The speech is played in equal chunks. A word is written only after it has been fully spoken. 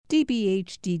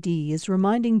DBHDD is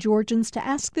reminding Georgians to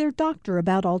ask their doctor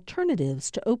about alternatives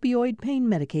to opioid pain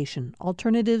medication.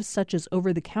 Alternatives such as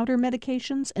over-the-counter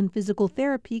medications and physical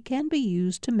therapy can be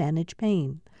used to manage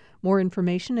pain. More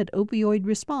information at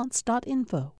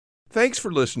opioidresponse.info. Thanks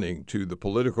for listening to the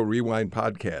Political Rewind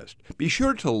podcast. Be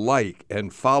sure to like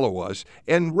and follow us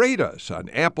and rate us on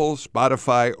Apple,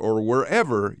 Spotify, or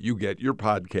wherever you get your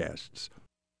podcasts.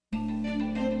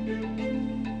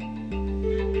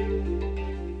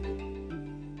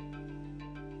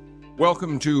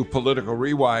 Welcome to Political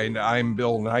Rewind. I'm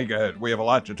Bill Nigut. We have a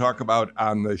lot to talk about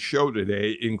on the show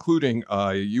today, including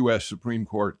a U.S. Supreme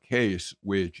Court case,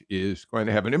 which is going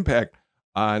to have an impact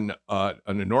on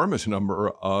an enormous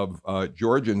number of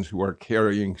Georgians who are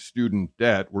carrying student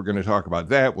debt. We're going to talk about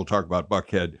that. We'll talk about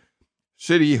Buckhead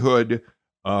cityhood.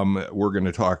 We're going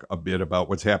to talk a bit about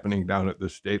what's happening down at the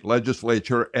state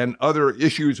legislature and other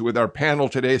issues with our panel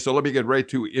today. So let me get right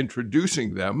to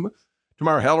introducing them.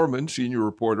 Tamar Hallerman, senior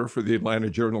reporter for the Atlanta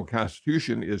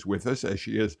Journal-Constitution, is with us, as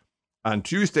she is on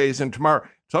Tuesdays. And Tamar,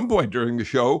 at some point during the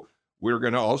show, we're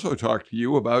going to also talk to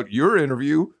you about your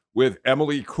interview with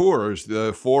Emily Coors,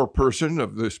 the foreperson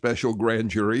of the special grand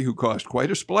jury who caused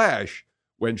quite a splash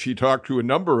when she talked to a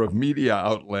number of media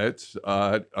outlets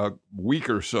a week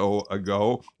or so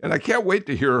ago. And I can't wait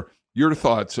to hear your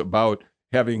thoughts about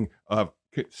having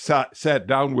sat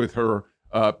down with her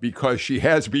because she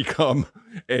has become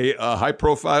a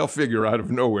high-profile figure out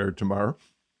of nowhere, Tamar.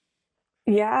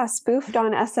 Yeah, spoofed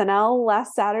on SNL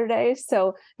last Saturday,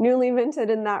 so newly minted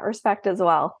in that respect as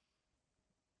well.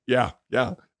 Yeah.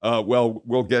 Well,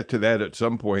 we'll get to that at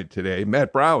some point today.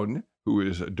 Matt Brown, who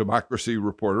is a democracy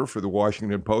reporter for the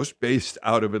Washington Post, based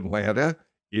out of Atlanta,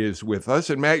 is with us.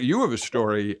 And Matt, you have a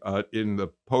story in the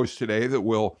Post today that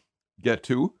we'll get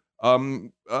to.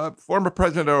 Former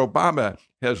President Obama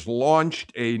has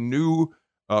launched a new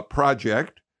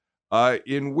project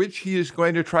in which he is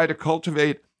going to try to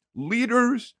cultivate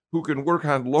leaders who can work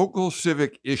on local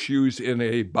civic issues in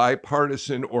a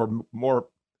bipartisan or more,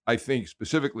 I think,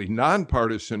 specifically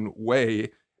nonpartisan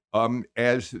way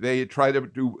as they try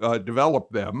to develop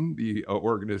them, the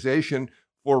organization,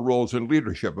 for roles in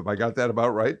leadership. Have I got that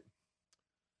about right?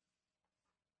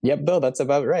 Yep, Bill, that's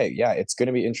about right. Yeah, it's going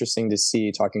to be interesting to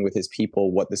see, talking with his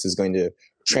people, what this is going to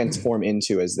transform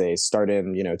into as they start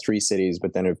in, 3 cities,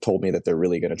 but then have told me that they're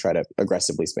really going to try to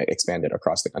aggressively expand it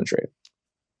across the country.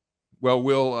 Well,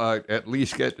 we'll at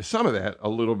least get to some of that a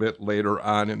little bit later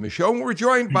on in the show. And we're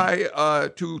joined by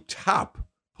 2 top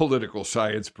political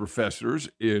science professors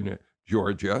in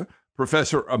Georgia.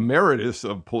 Professor Emeritus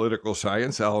of Political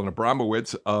Science, Alan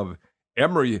Abramowitz of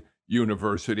Emory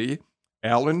University.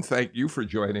 Alan, thank you for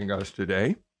joining us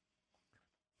today.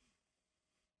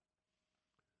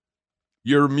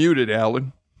 You're muted,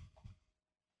 Alan.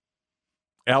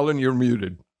 Alan, you're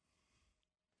muted.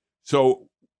 So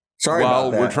sorry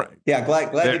about that. Yeah,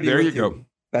 glad to be there. With you go.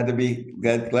 Glad to be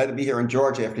here in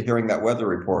Georgia after hearing that weather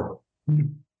report.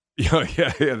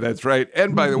 Yeah, that's right.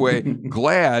 And by the way,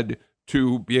 glad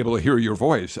to be able to hear your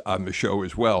voice on the show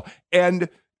as well. And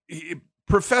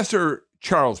Professor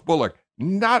Charles Bullock,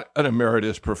 not an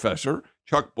emeritus professor.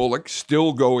 Chuck Bullock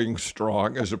still going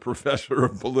strong as a professor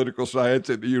of political science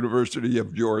at the University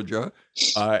of Georgia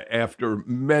after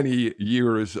many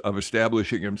years of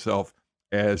establishing himself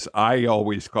as, I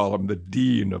always call him, the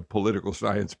dean of political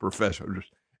science professors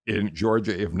in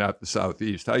Georgia, if not the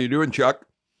Southeast. How you doing, Chuck?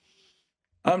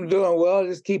 I'm doing well.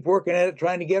 Just keep working at it,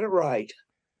 trying to get it right.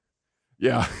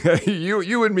 Yeah,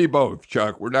 you and me both,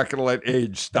 Chuck. We're not going to let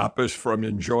age stop us from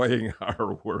enjoying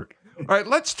our work. All right,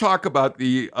 let's talk about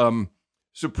the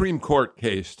Supreme Court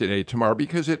case today, Tamar,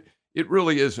 because it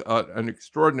really is an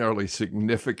extraordinarily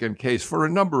significant case for a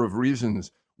number of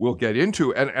reasons we'll get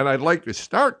into. And I'd like to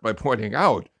start by pointing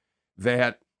out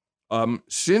that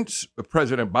since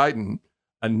President Biden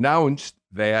announced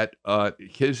that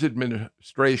his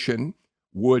administration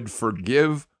would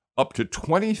forgive up to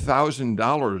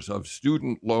 $20,000 of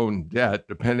student loan debt,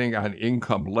 depending on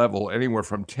income level, anywhere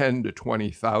from $10,000 to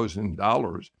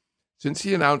 $20,000. Since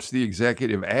he announced the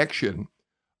executive action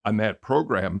on that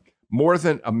program, more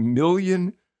than 1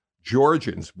 million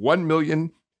Georgians,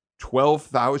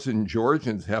 1,012,000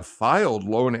 Georgians have filed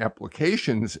loan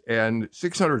applications, and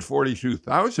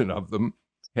 642,000 of them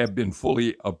have been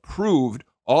fully approved.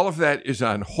 All of that is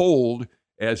on hold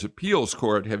as appeals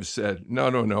court have said,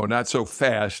 no, not so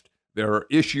fast. There are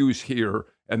issues here,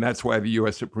 and that's why the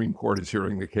U.S. Supreme Court is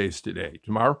hearing the case today.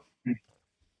 Tamar?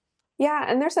 Yeah,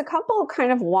 and there's a couple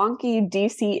kind of wonky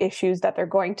DC issues that they're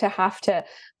going to have to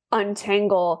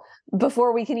untangle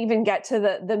before we can even get to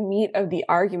the meat of the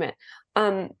argument.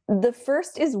 The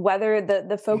first is whether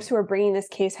the folks who are bringing this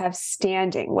case have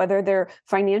standing, whether they're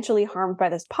financially harmed by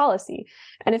this policy.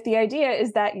 And if the idea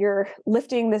is that you're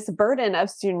lifting this burden of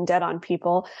student debt on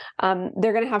people,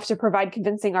 they're going to have to provide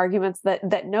convincing arguments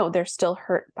that no, they're still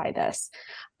hurt by this.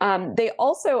 They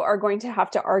also are going to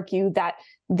have to argue that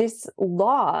this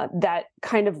law that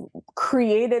kind of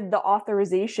created the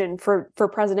authorization for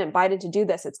President Biden to do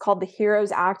this, it's called the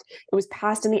HEROES Act. It was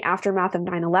passed in the aftermath of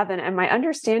 9/11. And my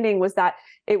understanding was that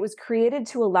it was created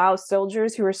to allow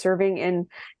soldiers who were serving in,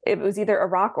 it was either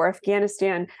Iraq or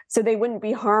Afghanistan, so they wouldn't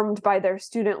be harmed by their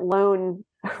student loan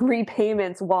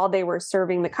repayments while they were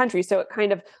serving the country. So it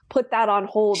kind of put that on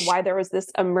hold why there was this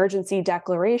emergency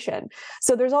declaration.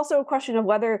 So there's also a question of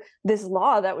whether this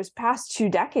law that was passed 2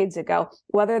 decades ago,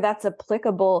 whether that's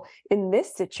applicable in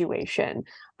this situation.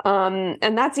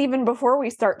 And that's even before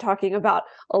we start talking about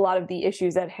a lot of the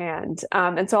issues at hand.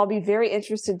 And so I'll be very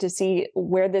interested to see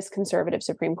where this conservative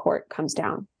Supreme Court comes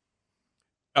down.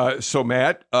 So,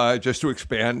 Matt, just to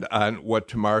expand on what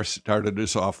Tamar started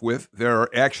us off with, there are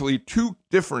actually 2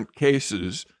 different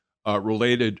cases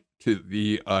related to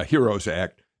the HEROES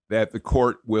Act that the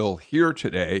court will hear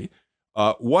today.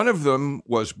 One of them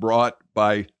was brought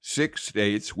by 6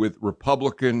 states with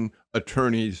Republican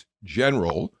attorneys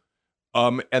general.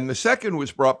 And the second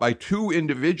was brought by 2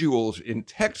 individuals in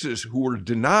Texas who were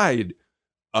denied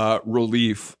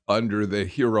relief under the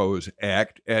HEROES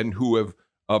Act and who have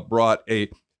brought a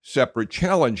separate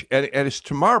challenge. And as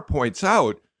Tamar points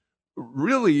out,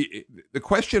 really the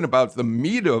question about the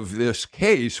meat of this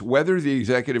case, whether the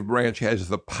executive branch has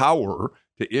the power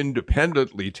to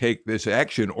independently take this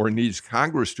action or needs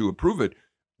Congress to approve it,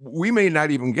 we may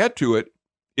not even get to it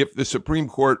if the Supreme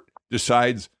Court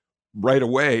decides right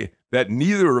away that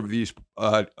neither of these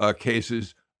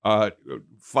cases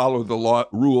follow the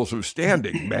rules of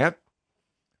standing. Matt?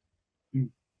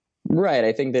 Right.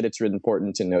 I think that it's really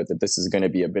important to note that this is going to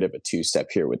be a bit of a 2-step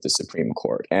here with the Supreme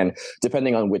Court. And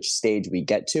depending on which stage we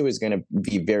get to is going to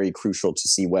be very crucial to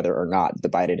see whether or not the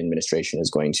Biden administration is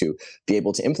going to be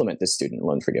able to implement this student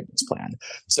loan forgiveness plan.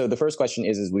 So the first question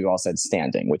is, as we've all said,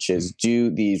 standing, which is, do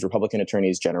these Republican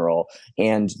attorneys general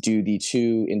and do the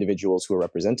 2 individuals who are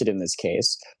represented in this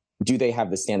case, do they have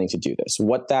the standing to do this?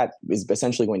 What that is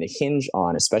essentially going to hinge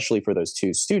on, especially for those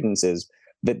 2 students, is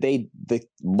that the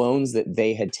loans that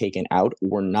they had taken out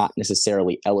were not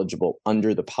necessarily eligible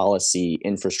under the policy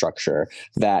infrastructure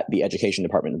that the education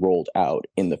department rolled out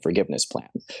in the forgiveness plan.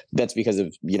 That's because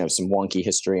of, some wonky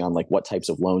history on like what types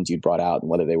of loans you'd brought out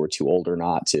and whether they were too old or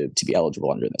not to be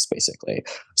eligible under this, basically.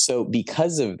 So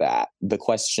because of that, the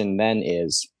question then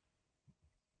is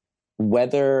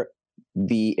whether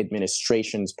the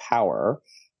administration's power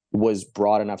was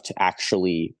broad enough to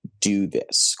actually do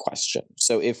this question.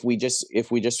 So if we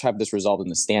just have this resolved in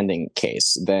the standing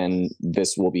case, then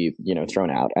this will be, thrown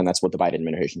out. And that's what the Biden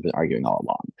administration has been arguing all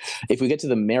along. If we get to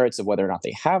the merits of whether or not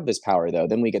they have this power, though,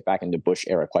 then we get back into Bush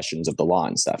era questions of the law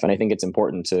and stuff. And I think it's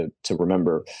important to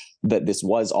remember that this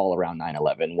was all around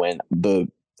 9/11 when the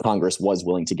Congress was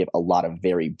willing to give a lot of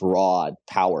very broad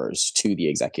powers to the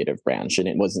executive branch. And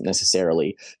it wasn't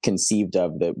necessarily conceived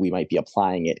of that we might be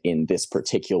applying it in this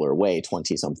particular way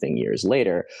 20-something years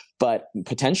later. But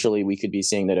potentially we could be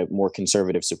seeing that a more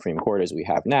conservative Supreme Court, as we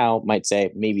have now, might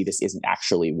say maybe this isn't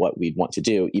actually what we'd want to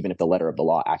do, even if the letter of the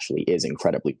law actually is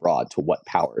incredibly broad to what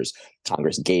powers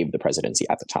Congress gave the presidency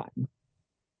at the time.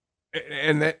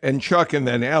 And Chuck and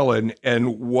then Ellen,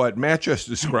 and what Matt just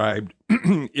described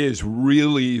is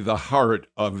really the heart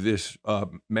of this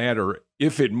matter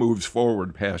if it moves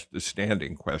forward past the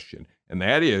standing question. And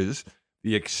that is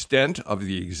the extent of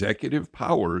the executive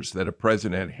powers that a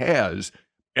president has,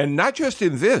 and not just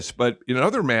in this, but in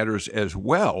other matters as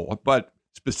well, but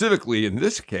specifically in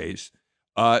this case,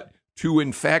 to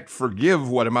in fact forgive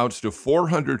what amounts to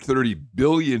 $430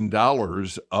 billion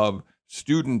of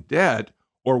student debt,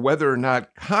 or whether or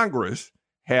not Congress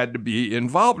had to be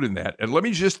involved in that. And let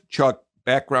me just, Chuck,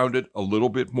 background it a little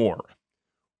bit more.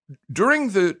 During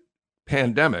the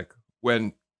pandemic,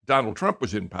 when Donald Trump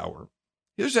was in power,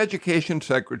 his education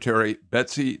secretary,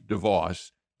 Betsy DeVos,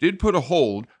 did put a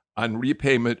hold on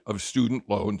repayment of student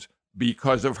loans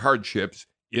because of hardships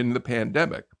in the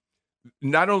pandemic.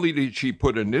 Not only did she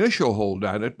put an initial hold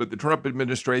on it, but the Trump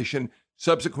administration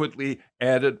subsequently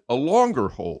added a longer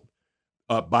hold.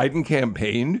 Biden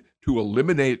campaigned to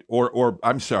eliminate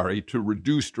to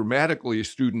reduce dramatically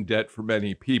student debt for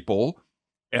many people.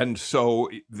 And so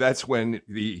that's when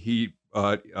he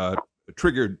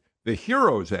triggered the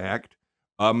HEROES Act.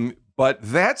 But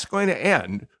that's going to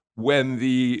end when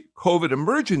the COVID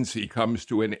emergency comes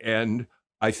to an end.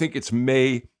 I think it's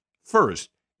May first.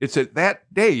 It's at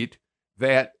that date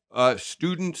that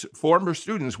former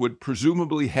students would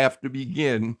presumably have to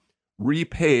begin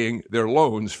repaying their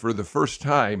loans for the first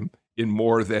time in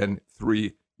more than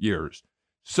 3 years.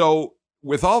 So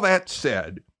with all that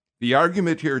said, the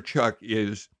argument here, Chuck,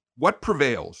 is what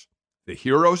prevails? The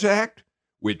HEROES Act,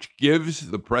 which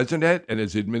gives the president and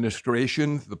his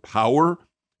administration the power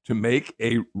to make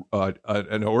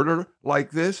an order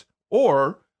like this,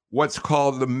 or what's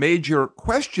called the Major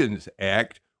Questions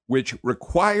Act, which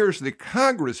requires that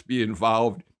Congress be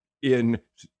involved in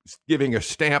giving a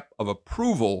stamp of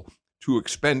approval to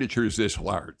expenditures this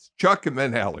large. Chuck and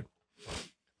then Alan.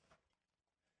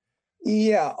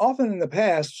 Yeah, often in the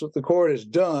past, what the court has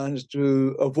done is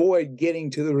to avoid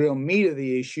getting to the real meat of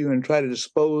the issue and try to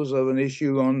dispose of an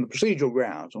issue on the procedural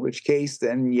grounds, in which case,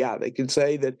 then, yeah, they could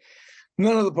say that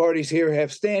none of the parties here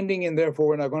have standing and therefore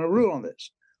we're not going to rule on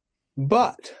this.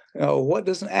 But what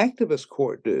does an activist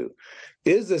court do?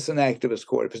 Is this an activist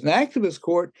court? If it's an activist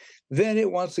court, then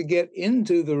it wants to get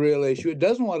into the real issue. It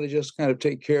doesn't want to just kind of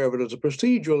take care of it as a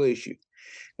procedural issue.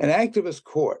 An activist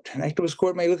court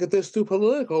may look at this through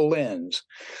political lens.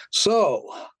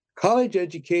 So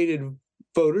college-educated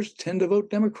voters tend to vote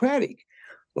Democratic.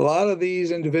 A lot of these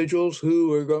individuals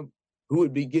who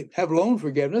would have loan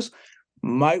forgiveness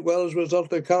might well, as a result of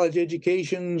their college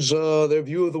educations, their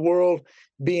view of the world,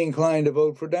 be inclined to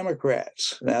vote for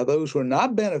Democrats. Now, those who are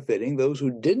not benefiting, those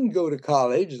who didn't go to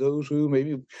college, those who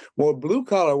maybe more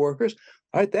blue-collar workers,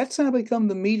 all right, that's now become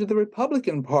the meat of the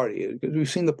Republican Party, because we've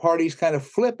seen the parties kind of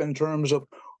flip in terms of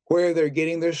where they're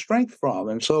getting their strength from.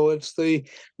 And so it's the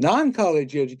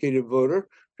non-college educated voter,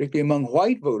 particularly among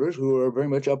white voters who are very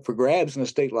much up for grabs in a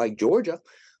state like Georgia.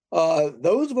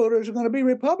 Those voters are going to be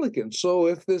Republicans. So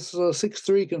if this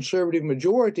 6-3 conservative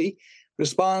majority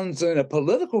responds in a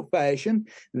political fashion,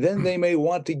 then they may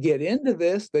want to get into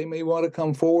this. They may want to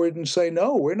come forward and say,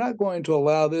 no, we're not going to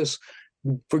allow this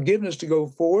forgiveness to go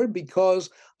forward because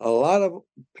a lot of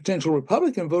potential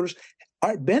Republican voters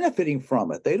aren't benefiting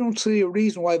from it. They don't see a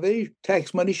reason why their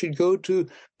tax money should go to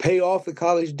pay off the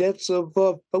college debts of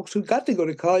folks who got to go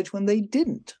to college when they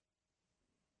didn't.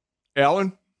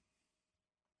 Alan?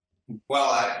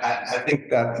 Well, I think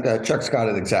that Chuck's got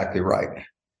it exactly right.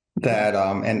 That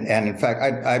and in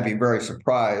fact, I'd be very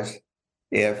surprised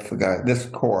if this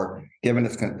court, given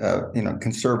its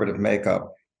conservative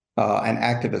makeup, an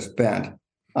activist bent,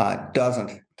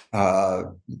 doesn't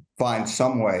find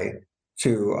some way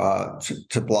to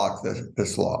block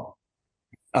this law.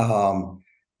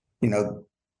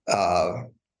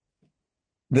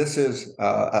 This is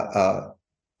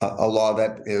a law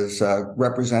that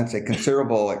represents a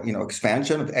considerable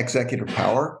expansion of executive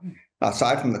power.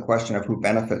 Aside from the question of who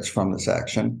benefits from this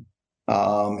action,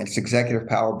 it's executive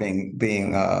power being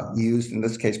used in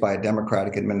this case by a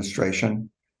Democratic administration.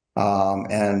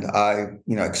 And I,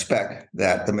 expect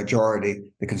that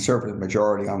the conservative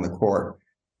majority on the court,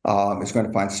 is going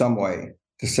to find some way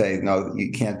to say, no,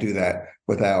 you can't do that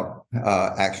without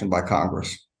action by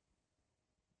Congress.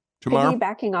 Tamar?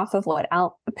 Piggybacking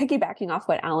off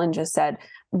what Alan just said,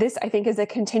 this I think is a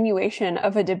continuation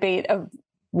of a debate of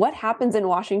what happens in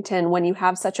Washington when you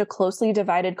have such a closely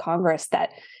divided Congress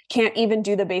that can't even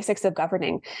do the basics of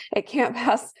governing. It can't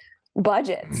pass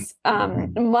budgets,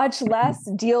 much less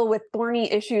deal with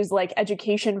thorny issues like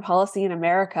education policy in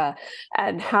America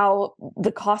and how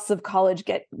the costs of college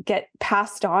get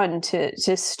passed on to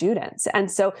students.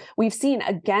 And so we've seen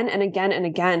again and again and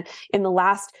again in the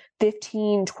last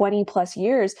 15, 20 plus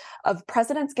years of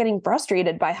presidents getting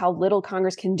frustrated by how little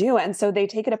Congress can do. And so they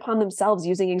take it upon themselves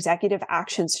using executive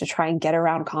actions to try and get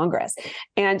around Congress.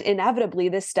 And inevitably,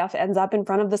 this stuff ends up in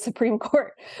front of the Supreme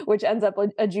Court, which ends up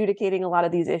adjudicating a lot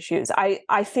of these issues.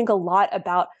 I think a lot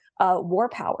about war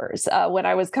powers when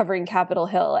I was covering Capitol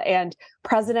Hill, and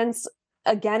presidents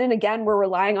again and again were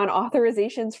relying on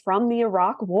authorizations from the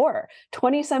Iraq War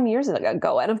 20 some years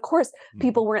ago. And of course,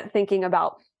 people weren't thinking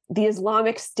about the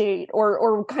Islamic State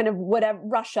or kind of whatever,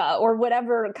 Russia or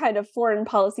whatever kind of foreign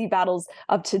policy battles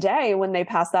of today when they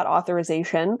passed that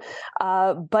authorization.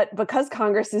 But because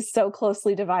Congress is so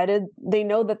closely divided, they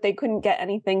know that they couldn't get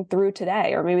anything through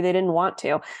today, or maybe they didn't want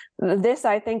to. This,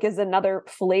 I think, is another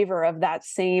flavor of that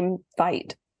same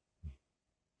fight.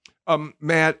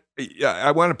 Matt,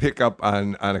 I want to pick up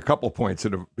on a couple points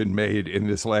that have been made in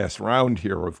this last round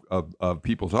here of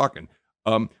people talking.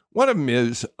 One of them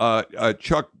is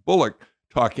Chuck Bullock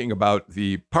talking about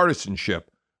the partisanship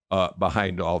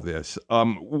behind all this.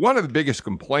 One of the biggest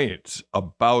complaints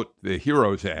about the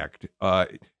HEROES Act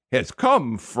has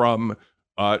come from,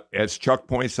 as Chuck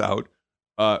points out,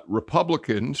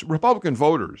 Republican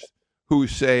voters who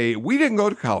say, we didn't go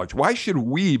to college. Why should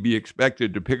we be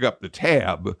expected to pick up the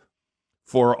tab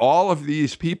for all of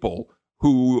these people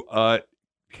who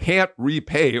can't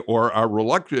repay or are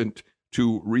reluctant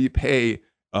to repay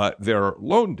their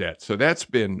loan debt? So that's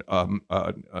been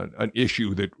an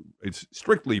issue that is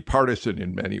strictly partisan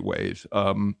in many ways.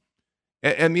 And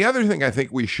the other thing I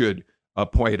think we should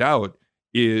point out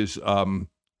is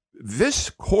this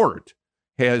court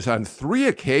has on 3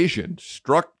 occasions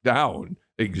struck down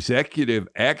executive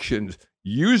actions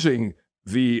using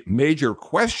the major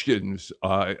questions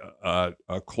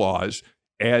clause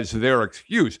as their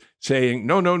excuse, saying,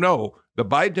 no, the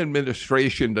Biden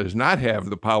administration does not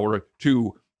have the power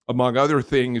to, among other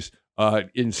things,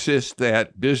 insist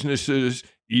that businesses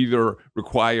either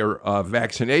require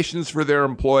vaccinations for their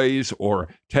employees or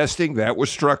testing. That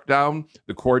was struck down.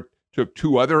 The court took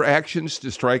 2 other actions to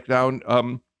strike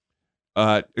down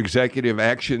executive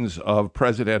actions of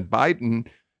President Biden.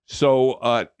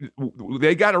 So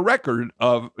they got a record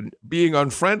of being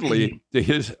unfriendly to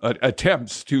his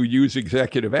attempts to use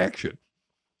executive action.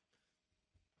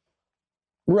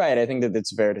 Right. I think that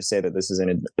it's fair to say that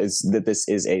this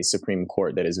is a Supreme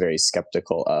Court that is very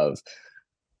skeptical of,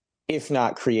 if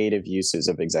not creative uses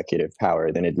of executive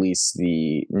power, then at least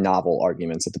the novel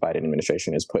arguments that the Biden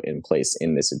administration has put in place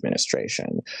in this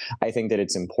administration. I think that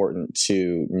it's important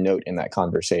to note in that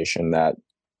conversation that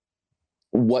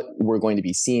what we're going to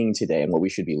be seeing today and what we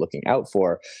should be looking out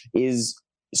for is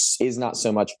not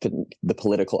so much the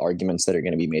political arguments that are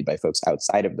going to be made by folks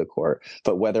outside of the court,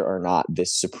 but whether or not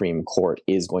this Supreme Court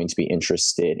is going to be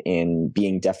interested in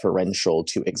being deferential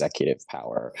to executive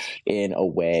power in a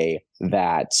way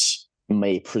that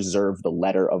may preserve the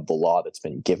letter of the law that's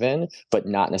been given, but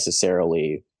not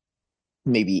necessarily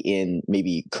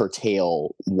maybe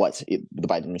curtail what the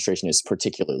Biden administration is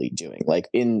particularly doing. Like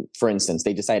for instance,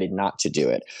 they decided not to do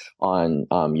it on,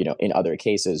 in other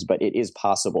cases, but it is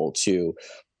possible to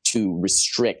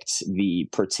restrict the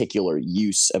particular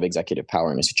use of executive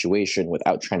power in a situation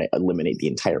without trying to eliminate the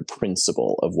entire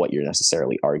principle of what you're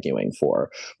necessarily arguing for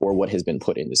or what has been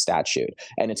put into statute.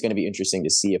 And it's going to be interesting to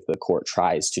see if the court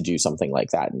tries to do something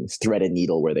like that and thread a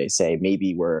needle where they say,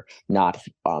 maybe we're not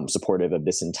supportive of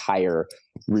this entire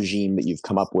regime that you've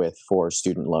come up with for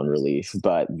student loan relief,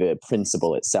 but the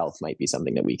principle itself might be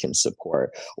something that we can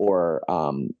support. Or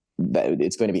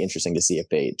it's going to be interesting to see if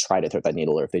they try to thread that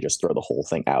needle or if they just throw the whole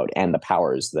thing out and the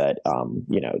powers that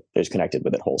there's connected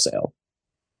with it wholesale.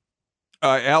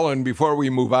 Alan, before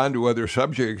we move on to other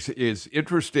subjects, it's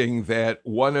interesting that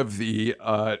one of the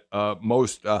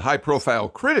most high-profile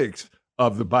critics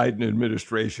of the Biden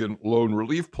administration loan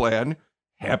relief plan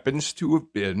happens to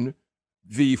have been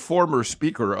the former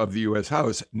Speaker of the U.S.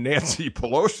 House, Nancy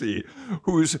Pelosi,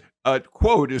 whose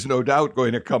quote is no doubt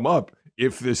going to come up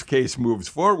if this case moves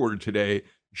forward today.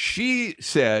 She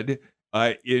said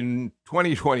in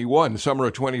 2021, summer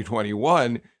of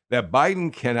 2021, that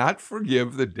Biden cannot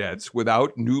forgive the debts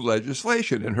without new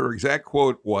legislation. And her exact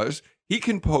quote was, he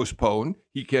can postpone,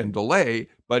 he can delay,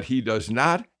 but he does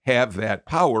not have that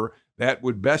power. That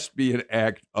would best be an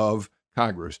act of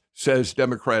Congress, says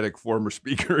Democratic former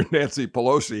Speaker Nancy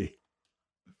Pelosi.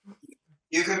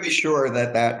 You can be sure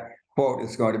that that quote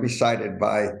is going to be cited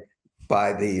by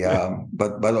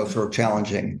those who are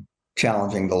challenging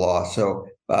the law. So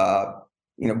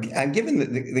and given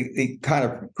the kind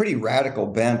of pretty radical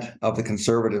bent of the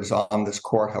conservatives on this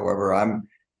court, however,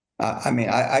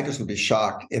 I just would be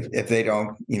shocked if they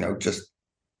don't just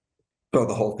throw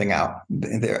the whole thing out.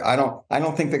 I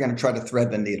don't think they're going to try to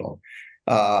thread the needle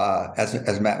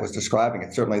as Matt was describing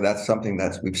it. Certainly, that's something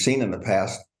that we've seen in the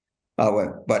past,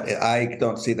 but I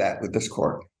don't see that with this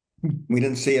court. We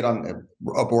didn't see it on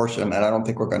abortion, and I don't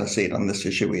think we're going to see it on this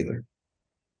issue either.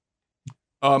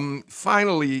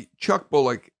 Finally, Chuck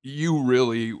Bullock, you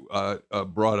really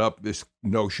brought up this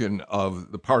notion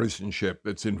of the partisanship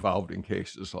that's involved in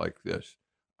cases like this.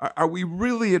 Are we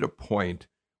really at a point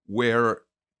where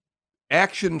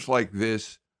actions like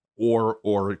this,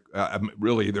 or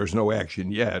really there's no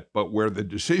action yet, but where the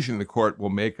decision the court will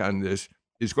make on this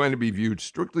is going to be viewed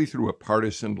strictly through a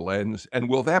partisan lens? And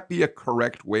will that be a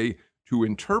correct way to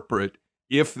interpret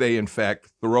if they, in fact,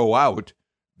 throw out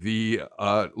the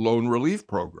loan relief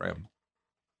program?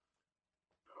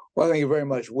 Well, I think it very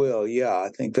much will. Yeah, I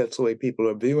think that's the way people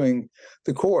are viewing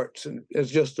the courts as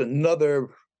just another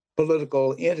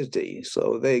political entity.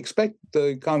 So they expect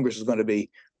the Congress is going to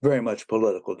be very much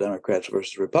political, Democrats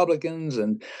versus Republicans,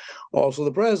 and also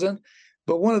the president.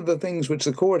 But one of the things which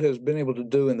the court has been able to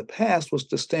do in the past was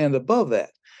to stand above that.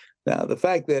 Now, the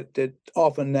fact that it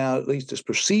often now at least is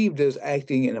perceived as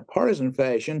acting in a partisan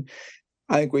fashion,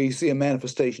 I think we see a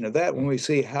manifestation of that when we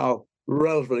see how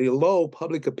relatively low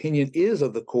public opinion is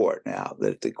of the court now,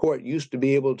 that the court used to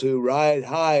be able to ride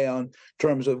high on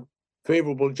terms of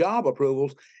favorable job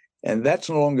approvals, and that's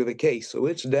no longer the case. So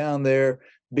it's down there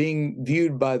being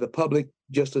viewed by the public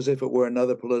just as if it were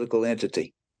another political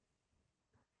entity.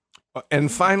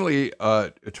 And finally,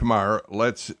 Tamar,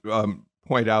 let's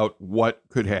point out what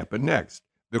could happen next.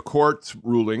 The court's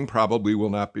ruling probably will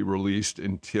not be released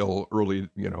until early,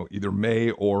 either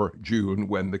May or June,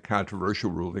 when the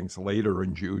controversial rulings later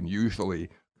in June usually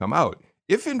come out.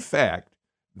 If, in fact,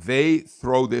 they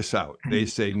throw this out, they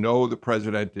say, no, the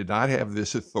president did not have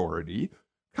this authority,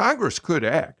 Congress could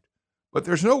act. But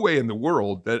there's no way in the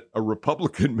world that a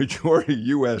Republican majority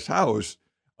U.S. House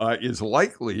is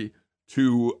likely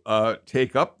to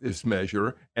take up this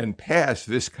measure and pass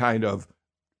this kind of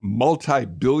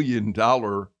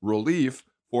multi-billion-dollar relief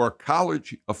for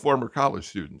former college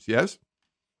students. Yes?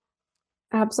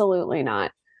 Absolutely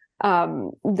not.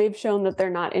 They've shown that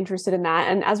they're not interested in that.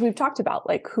 And as we've talked about,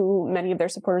 like who many of their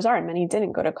supporters are, and many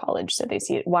didn't go to college. So they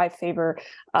see it. Why favor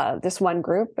this one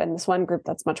group, and this one group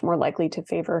that's much more likely to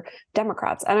favor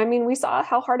Democrats? And I mean, we saw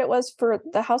how hard it was for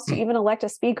the House to even elect a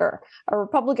speaker, a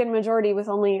Republican majority with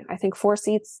only, I think,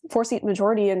 4-seat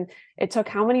majority. And it took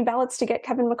how many ballots to get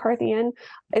Kevin McCarthy in?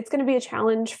 It's going to be a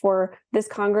challenge for this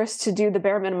Congress to do the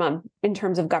bare minimum in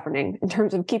terms of governing, in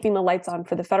terms of keeping the lights on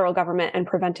for the federal government and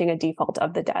preventing a default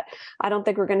of the debt. I don't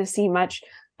think we're going to see much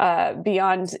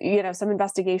beyond, some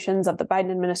investigations of the Biden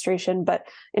administration. But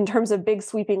in terms of big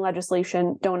sweeping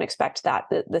legislation, don't expect that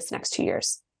this next 2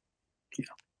 years.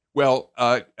 Well,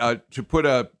 to put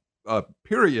a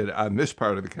period on this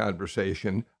part of the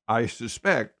conversation, I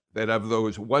suspect that of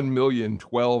those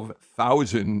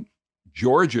 1,012,000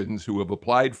 Georgians who have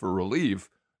applied for relief,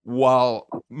 while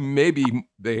maybe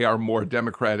they are more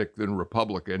Democratic than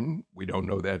Republican, we don't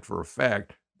know that for a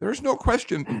fact, there's no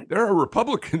question there are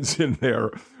Republicans in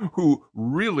there who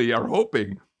really are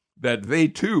hoping that they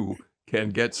too can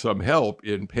get some help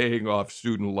in paying off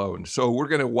student loans. So we're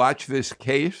going to watch this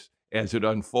case as it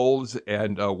unfolds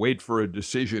and wait for a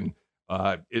decision.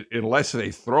 Unless they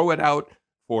throw it out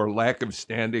for lack of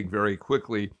standing very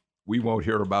quickly, we won't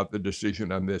hear about the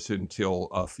decision on this until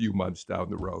a few months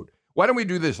down the road. Why don't we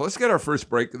do this? Let's get our first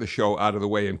break of the show out of the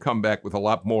way and come back with a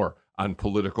lot more on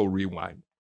Political Rewind.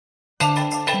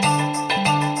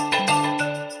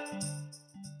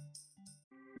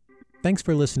 Thanks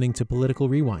for listening to Political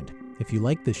Rewind. If you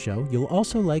like this show, you'll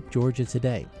also like Georgia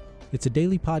Today. It's a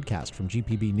daily podcast from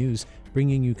GPB News,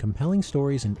 bringing you compelling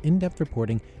stories and in-depth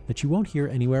reporting that you won't hear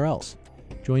anywhere else.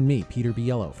 Join me, Peter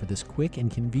Biello, for this quick and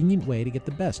convenient way to get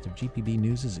the best of GPB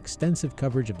News' extensive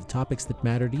coverage of the topics that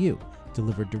matter to you,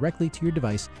 delivered directly to your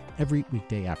device every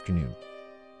weekday afternoon.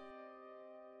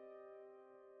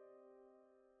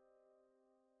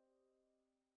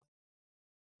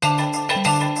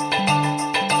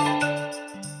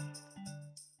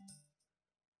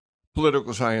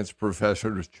 Political science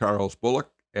professors Charles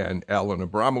Bullock and Alan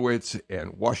Abramowitz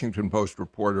and Washington Post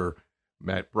reporter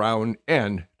Matt Brown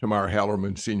and Tamar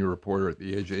Hallerman, senior reporter at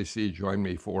the AJC, join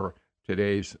me for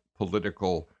today's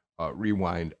Political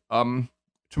Rewind.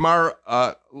 Tamar,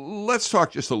 let's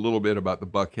talk just a little bit about the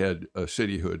Buckhead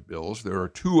cityhood bills. There are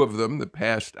two of them that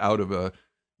passed out of a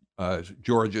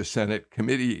Georgia Senate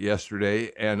committee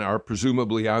yesterday and are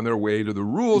presumably on their way to the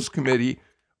Rules Committee,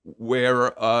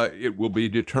 where it will be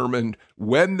determined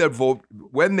when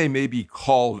they may be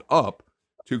called up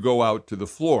to go out to the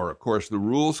floor. Of course, the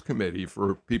Rules Committee,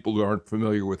 for people who aren't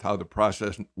familiar with how the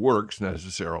process works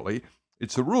necessarily,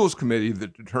 it's the Rules Committee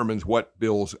that determines what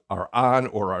bills are on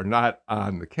or are not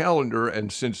on the calendar.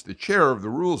 And since the chair of the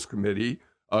Rules Committee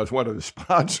is one of the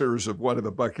sponsors of one of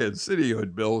the Buckhead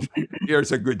cityhood bills,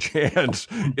 there's a good chance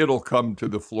it'll come to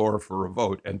the floor for a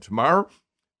vote. And Tamar,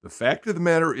 the fact of the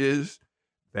matter is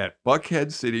that Buckhead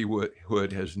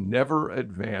cityhood has never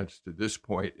advanced to this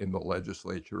point in the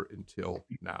legislature until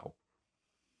now.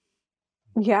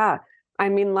 Yeah. I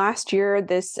mean, last year,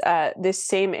 this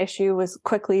same issue was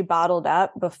quickly bottled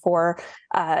up before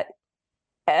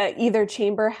either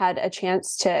chamber had a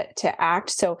chance to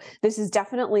act. So this is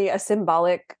definitely a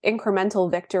symbolic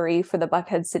incremental victory for the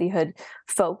Buckhead cityhood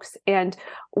folks. And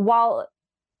while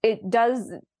it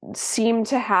does seem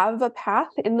to have a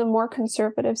path in the more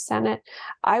conservative Senate,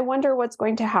 I wonder what's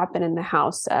going to happen in the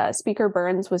House. Speaker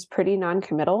Burns was pretty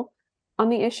noncommittal on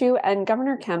the issue, and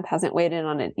Governor Kemp hasn't weighed in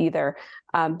on it either.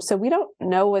 So we don't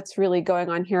know what's really going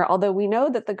on here, although we know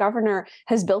that the governor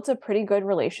has built a pretty good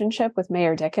relationship with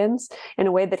Mayor Dickens in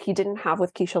a way that he didn't have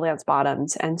with Keisha Lance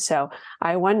Bottoms. And so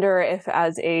I wonder if,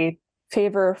 as a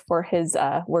favor for his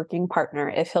working partner,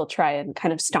 if he'll try and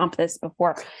kind of stomp this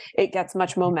before it gets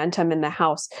much momentum in the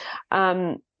House.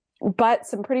 But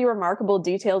some pretty remarkable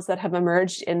details that have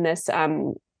emerged in this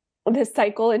this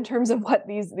cycle in terms of what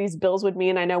these bills would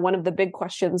mean. I know one of the big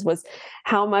questions was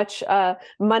how much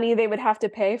money they would have to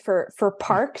pay for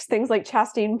parks, things like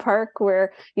Chastain Park,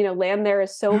 where land there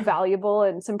is so valuable,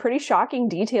 and some pretty shocking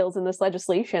details in this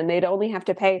legislation. They'd only have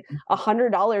to pay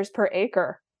 $100 per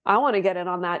acre. I want to get in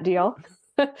on that deal.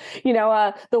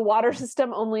 The water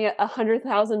system only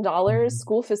 $100,000,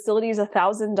 school facilities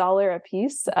 $1,000 a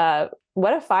piece.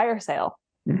 What a fire sale!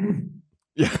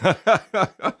 Yeah.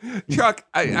 Chuck,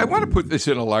 I want to put this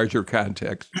in a larger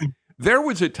context. There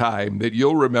was a time that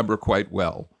you'll remember quite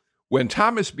well when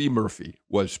Thomas B. Murphy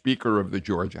was Speaker of the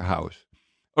Georgia House,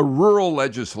 a rural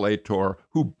legislator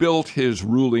who built his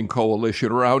ruling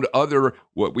coalition around other,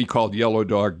 what we called yellow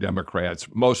dog Democrats,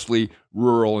 mostly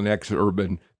rural and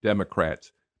ex-urban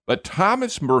Democrats. But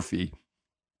Thomas Murphy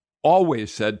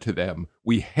always said to them,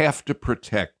 we have to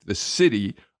protect the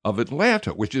city of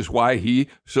Atlanta, which is why he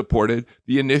supported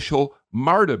the initial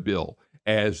MARTA bill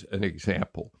as an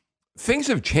example. Things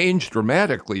have changed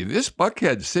dramatically. This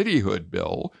Buckhead cityhood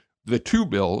bill, the two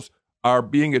bills, are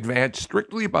being advanced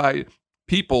strictly by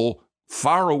people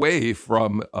far away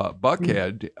from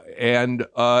Buckhead and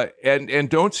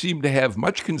don't seem to have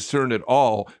much concern at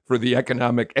all for the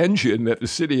economic engine that the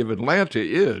city of Atlanta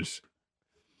is.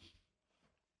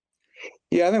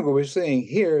 Yeah, I think what we're seeing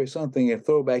here is something that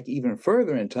throw back even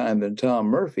further in time than Tom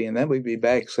Murphy, and then we'd be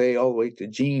back, say, all the way to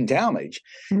Gene Talmadge.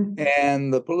 Mm-hmm.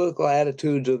 And the political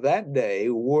attitudes of that day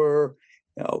were,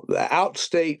 the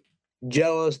outstate,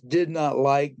 jealous, did not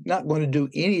like, not going to do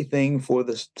anything for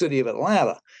the city of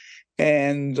Atlanta.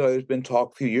 And there's been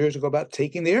talk a few years ago about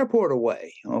taking the airport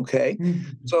away, okay?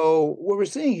 Mm-hmm. So what we're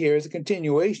seeing here is a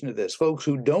continuation of this. Folks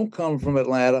who don't come from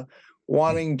Atlanta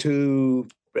wanting to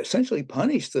essentially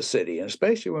punish the city, and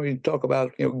especially when we talk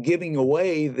about giving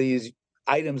away these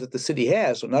items that the city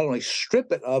has. So not only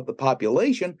strip it of the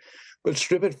population, but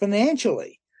strip it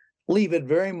financially, leave it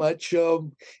very much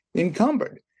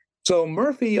encumbered. So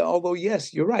Murphy, although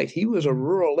yes, you're right, he was a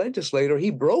rural legislator. He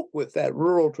broke with that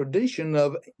rural tradition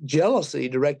of jealousy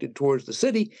directed towards the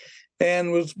city,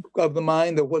 and was of the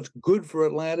mind that what's good for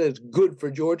Atlanta is good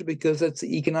for Georgia because that's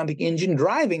the economic engine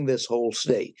driving this whole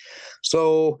state.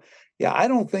 So yeah, I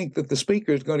don't think that the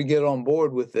speaker is going to get on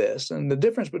board with this. And the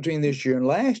difference between this year and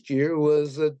last year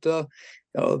was that the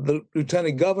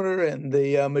lieutenant governor and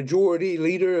the majority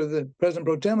leader of the president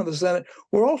pro tem of the Senate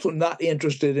were also not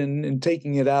interested in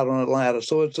taking it out on Atlanta.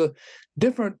 So it's a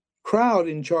different crowd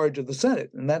in charge of the Senate,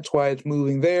 and that's why it's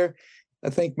moving there. I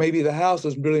think maybe the House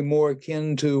is really more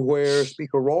akin to where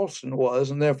Speaker Ralston was,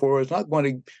 and therefore it's not going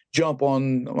to jump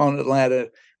on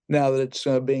Atlanta now that it's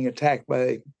being attacked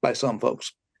by some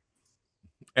folks.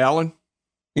 Alan?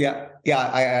 Yeah,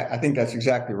 I think that's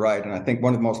exactly right. And I think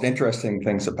one of the most interesting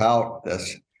things about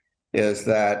this is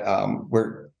that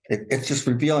it's just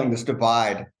revealing this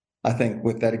divide, I think,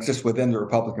 that exists within the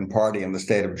Republican Party in the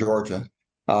state of Georgia,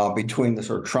 between the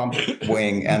sort of Trump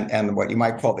wing and what you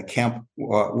might call the Kemp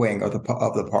wing of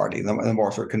the party, the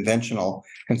more sort of conventional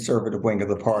conservative wing of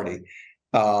the party.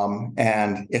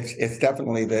 And it's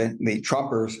definitely the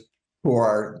Trumpers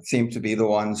who seem to be the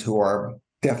ones who are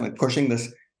definitely pushing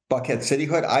this Buckhead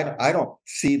cityhood. I don't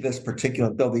see this particular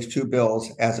bill, these two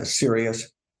bills, as a serious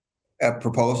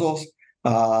proposals.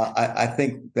 I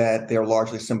think that they're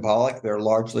largely symbolic. They're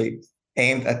largely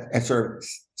aimed at sort of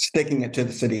sticking it to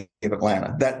the city of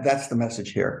Atlanta. That's the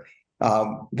message here,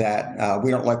 that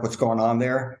we don't like what's going on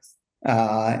there.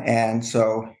 And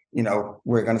so,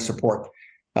 we're going to support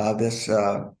this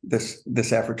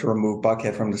effort to remove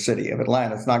Buckhead from the city of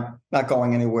Atlanta. It's not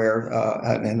going anywhere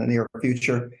in the near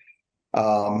future.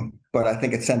 But I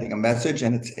think it's sending a message,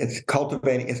 and it's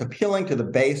appealing to the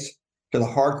base, to the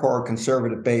hardcore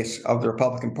conservative base of the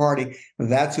Republican Party.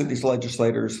 That's who these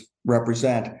legislators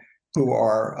represent, who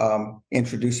are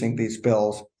introducing these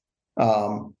bills.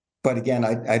 But again,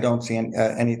 I don't see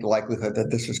any likelihood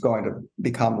that this is going to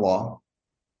become law.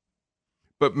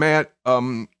 But Matt,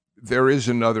 there is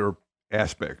another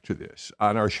aspect to this.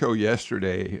 On our show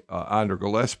yesterday, Andra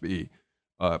Gillespie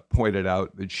pointed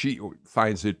out that she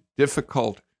finds it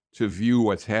difficult to view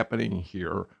what's happening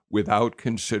here without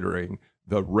considering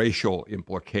the racial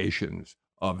implications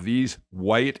of these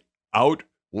white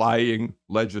outlying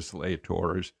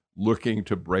legislators looking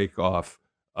to break off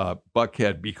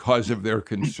Buckhead because of their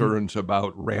concerns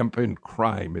about rampant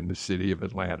crime in the city of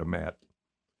Atlanta, Matt.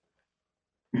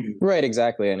 Right,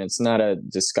 exactly. And it's not a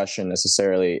discussion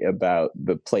necessarily about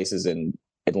the places in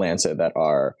Atlanta that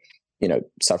are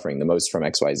suffering the most from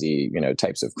XYZ,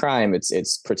 types of crime.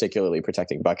 It's particularly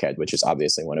protecting Buckhead, which is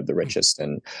obviously one of the richest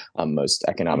and most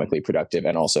economically productive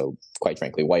and also, quite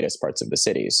frankly, whitest parts of the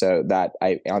city. So that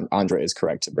Andra is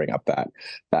correct to bring up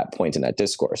that point in that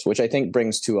discourse, which I think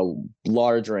brings to a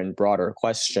larger and broader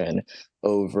question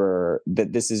over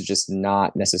that this is just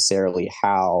not necessarily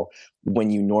how, when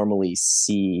you normally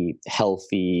see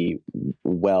healthy,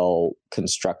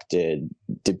 well-constructed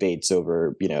debates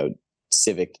over,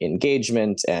 civic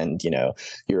engagement and,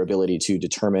 your ability to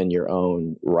determine your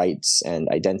own rights and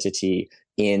identity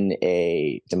in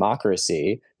a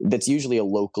democracy, that's usually a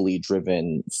locally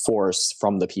driven force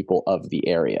from the people of the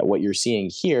area. What you're seeing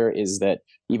here is that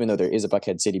even though there is a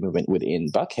Buckhead City movement within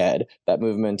Buckhead, that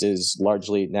movement is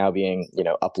largely now being,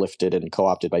 uplifted and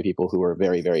co-opted by people who are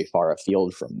very, very far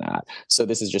afield from that. So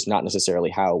this is just not necessarily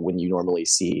how, when you normally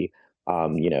see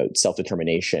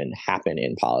self-determination happen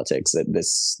in politics, that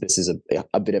this is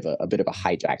a bit of a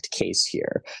hijacked case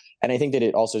here. And I think that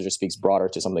it also just speaks broader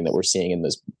to something that we're seeing in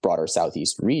this broader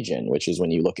Southeast region, which is when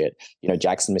you look at,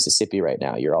 Jackson, Mississippi right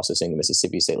now, you're also seeing the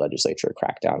Mississippi State Legislature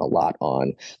crack down a lot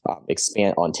on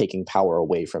taking power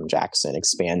away from Jackson,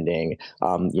 expanding,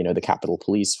 the Capitol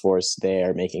Police Force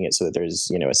there, making it so that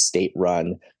there's, a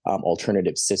state-run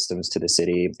alternative systems to the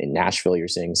city. In Nashville, you're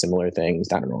seeing similar things.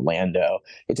 Down in Orlando,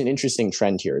 it's an interesting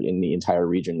trend here in the entire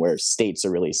region where states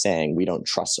are really saying we don't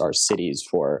trust our cities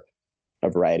for a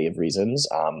variety of reasons,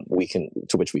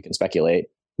 to which we can speculate.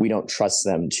 We don't trust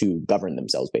them to govern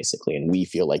themselves, basically, and we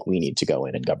feel like we need to go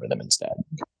in and govern them instead.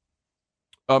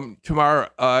 Tamar,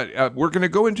 we're going to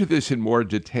go into this in more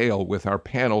detail with our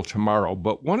panel tomorrow,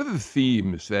 but one of the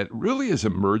themes that really is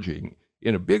emerging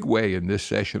in a big way in this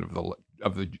session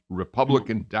of the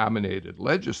Republican-dominated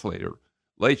legislature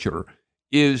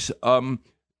is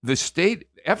the state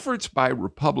efforts by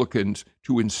Republicans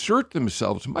to insert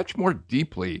themselves much more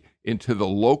deeply into the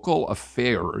local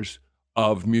affairs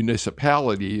of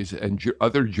municipalities and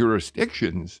other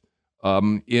jurisdictions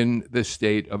in the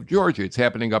state of Georgia. It's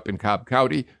happening up in Cobb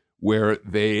County, where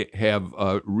they have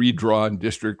redrawn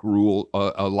district rule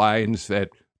lines that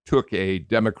took a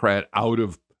Democrat out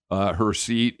of her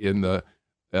seat in the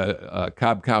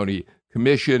Cobb County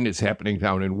Commission. It's happening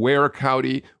down in Ware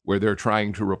County, where they're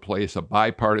trying to replace a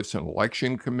bipartisan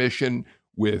election commission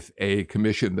with a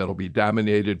commission that'll be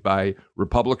dominated by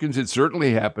Republicans. It's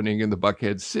certainly happening in the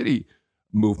Buckhead City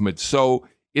movement. So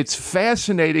it's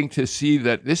fascinating to see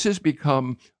that this has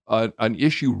become an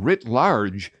issue writ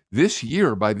large this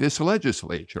year by this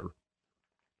legislature.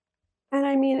 And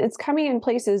I mean, it's coming in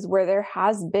places where there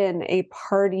has been a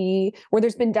party, where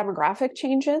there's been demographic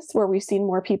changes, where we've seen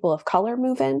more people of color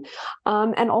move in,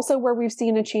 and also where we've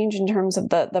seen a change in terms of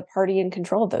the party in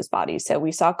control of those bodies. So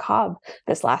we saw Cobb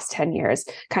this last 10 years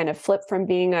kind of flip from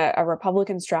being a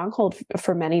Republican stronghold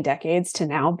for many decades to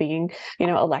now being,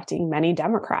 electing many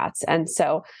Democrats. And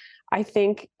so I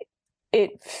think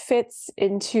it fits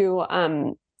into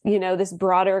this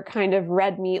broader kind of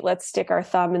red meat, let's stick our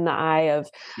thumb in the eye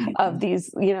of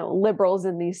these, liberals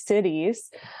in these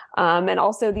cities, and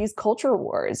also these culture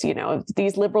wars.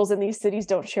 These liberals in these cities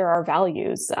don't share our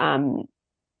values. And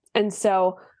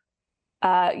so,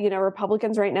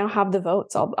 Republicans right now have the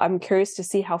votes. I'm curious to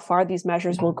see how far these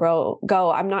measures will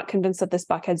go. I'm not convinced that this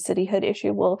Buckhead cityhood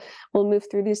issue will move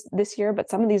through this year, but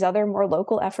some of these other more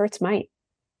local efforts might.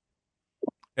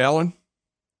 Alan?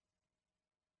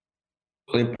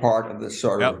 Part of this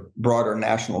sort of broader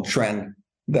national trend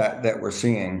that we're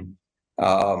seeing,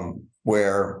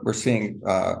 where we're seeing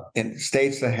in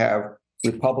states that have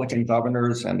Republican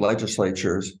governors and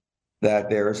legislatures, that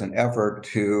there is an effort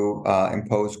to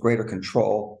impose greater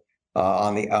control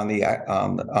on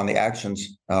the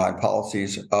actions and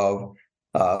policies of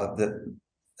the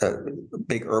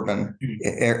big urban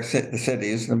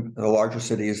cities, the larger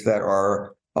cities that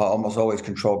are almost always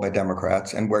controlled by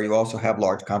Democrats, and where you also have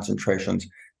large concentrations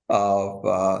of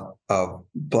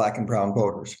Black and brown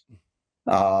voters.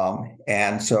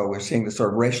 And so we're seeing this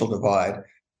sort of racial divide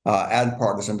and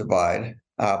partisan divide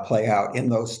play out in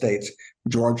those states.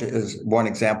 Georgia is one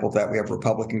example of that. We have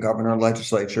Republican governor and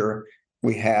legislature.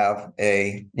 We have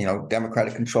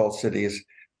Democratic controlled cities,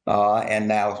 and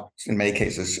now in many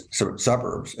cases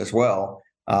suburbs as well.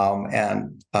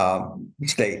 And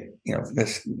state,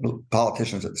 this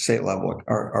politicians at the state level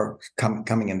are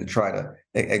coming in to try to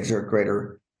exert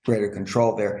greater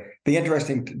control there. The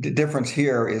interesting difference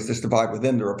here is this divide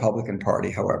within the Republican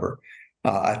Party. However,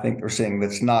 I think we're seeing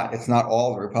that it's not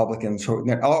all the Republicans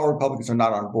all Republicans are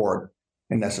not on board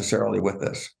necessarily with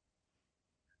this.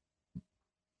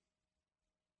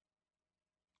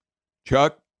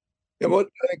 Chuck? And what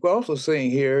I think we're also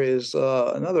seeing here is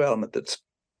another element that's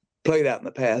played out in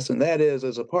the past, and that is,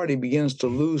 as a party begins to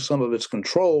lose some of its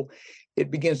control, it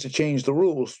begins to change the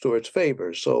rules to its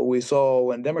favor. So we saw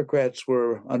when Democrats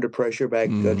were under pressure back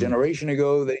a generation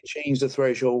ago, they changed the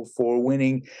threshold for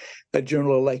winning a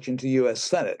general election to the U.S.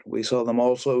 Senate. We saw them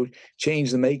also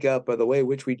change the makeup of the way in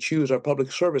which we choose our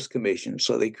public service commissions.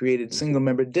 So they created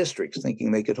single-member districts,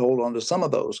 thinking they could hold on to some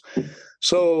of those.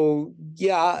 So,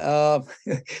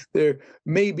 there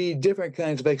may be different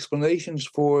kinds of explanations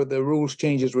for the rules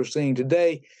changes we're seeing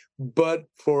today. But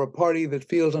for a party that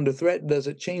feels under threat, does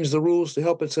it change the rules to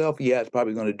help itself? Yeah, it's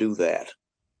probably going to do that.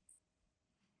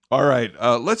 All right,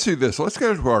 let's do this. Let's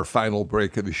go to our final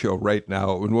break of the show right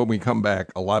now. And when we come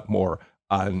back, a lot more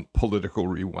on Political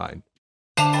Rewind.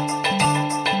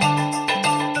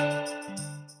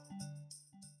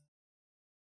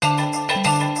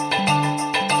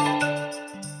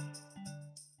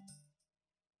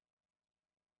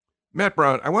 Matt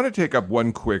Brown, I want to take up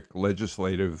one quick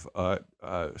legislative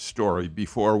story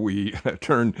before we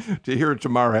turn to hear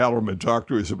Tamar Hallerman talk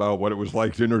to us about what it was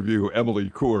like to interview Emily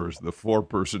Coors, the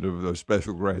foreperson of the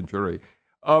special grand jury.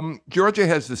 Georgia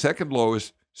has the second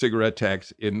lowest cigarette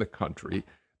tax in the country.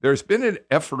 There's been an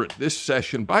effort this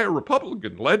session by a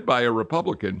Republican, led by a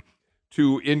Republican,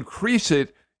 to increase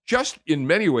it just in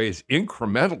many ways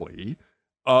incrementally.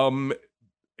 And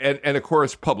of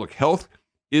course, public health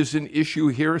is an issue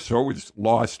here. So it's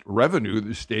lost revenue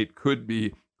the state could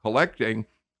be collecting.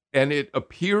 And it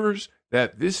appears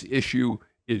that this issue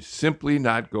is simply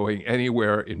not going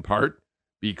anywhere, in part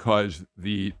because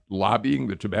the lobbying,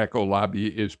 the tobacco lobby,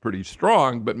 is pretty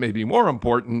strong, but maybe more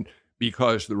important,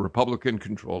 because the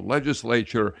Republican-controlled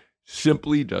legislature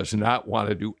simply does not want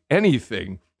to do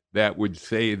anything that would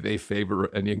say they favor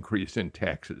an increase in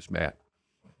taxes, Matt.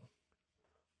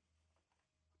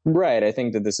 Right. I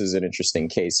think that this is an interesting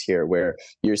case here where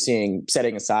you're seeing,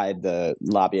 setting aside the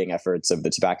lobbying efforts of the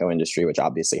tobacco industry, which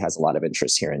obviously has a lot of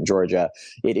interest here in Georgia,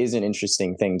 it is an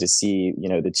interesting thing to see,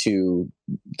 the two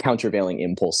countervailing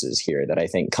impulses here that I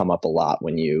think come up a lot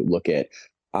when you look at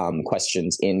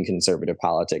questions in conservative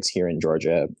politics here in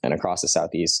Georgia and across the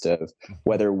Southeast of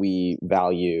whether we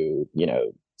value,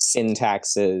 sin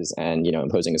taxes and,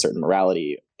 imposing a certain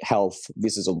morality. Health,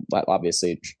 this is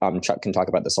obviously, Chuck can talk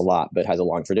about this a lot, but has a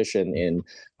long tradition in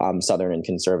Southern and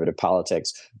conservative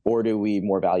politics. Or do we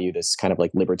more value this kind of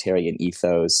like libertarian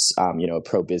ethos, a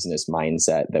pro-business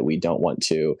mindset that we don't want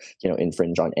to,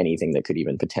 infringe on anything that could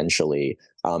even potentially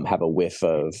have a whiff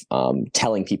of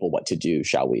telling people what to do,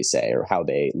 shall we say, or how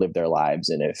they live their lives.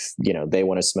 And if, they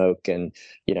want to smoke and,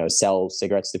 sell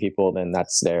cigarettes to people, then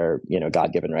that's their,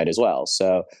 God-given right as well.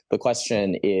 So the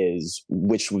question is,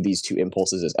 which of these two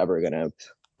impulses is ever going to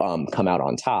come out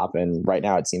on top? And right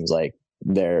now it seems like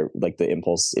the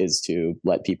impulse is to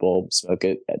let people smoke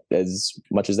it as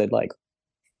much as they'd like.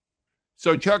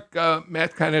 So Chuck,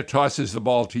 Matt kind of tosses the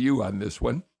ball to you on this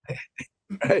one.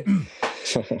 Right.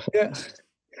 Yeah.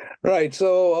 Right.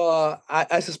 So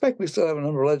I suspect we still have a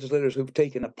number of legislators who've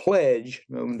taken a pledge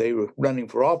when they were running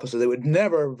for office. They would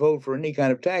never vote for any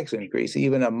kind of tax increase,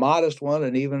 even a modest one,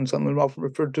 and even something often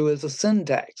referred to as a sin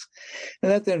tax.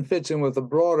 And that then fits in with a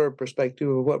broader perspective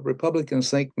of what Republicans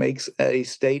think makes a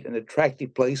state an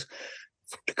attractive place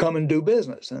to come and do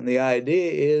business. And the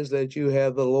idea is that you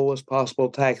have the lowest possible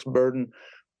tax burden,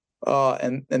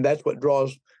 and that's what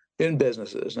draws in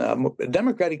businesses. Now, from a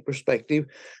Democratic perspective,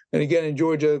 and again in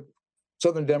Georgia,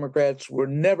 Southern Democrats were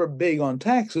never big on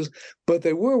taxes, but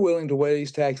they were willing to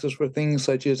raise taxes for things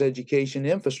such as education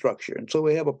infrastructure. And so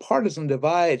we have a partisan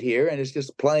divide here, and it's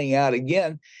just playing out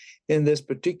again in this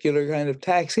particular kind of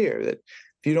tax here, that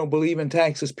if you don't believe in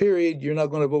taxes, period, you're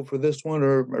not going to vote for this one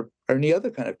or any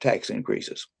other kind of tax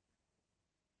increases.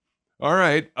 All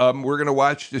right. We're going to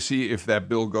watch to see if that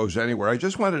bill goes anywhere. I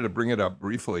just wanted to bring it up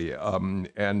briefly.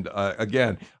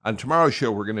 Again, on tomorrow's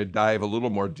show, we're going to dive a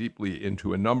little more deeply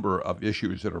into a number of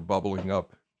issues that are bubbling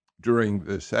up during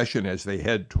the session as they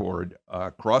head toward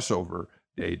crossover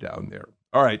day down there.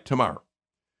 All right, tomorrow.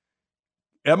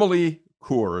 Emily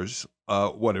Coors,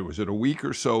 a week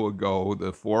or so ago,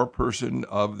 the foreperson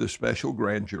of the special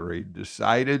grand jury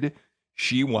decided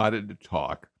she wanted to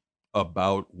talk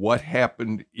about what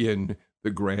happened in the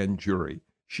grand jury.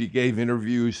 She gave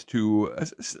interviews to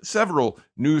several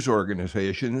news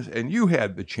organizations, and you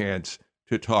had the chance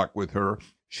to talk with her.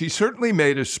 She certainly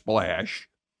made a splash.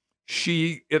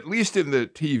 She, at least in the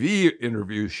TV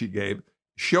interviews she gave,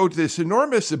 showed this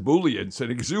enormous ebullience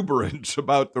and exuberance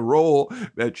about the role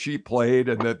that she played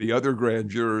and that the other grand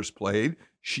jurors played.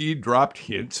 She dropped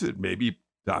hints that maybe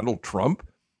Donald Trump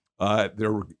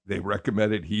They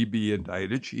recommended he be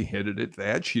indicted. She hinted at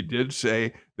that. She did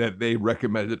say that they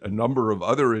recommended a number of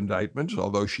other indictments,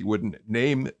 although she wouldn't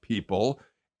name people.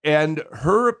 And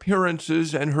her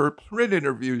appearances and her print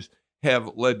interviews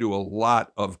have led to a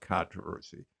lot of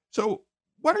controversy. So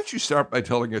why don't you start by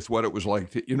telling us what it was like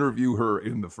to interview her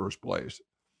in the first place?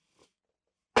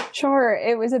 Sure.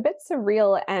 It was a bit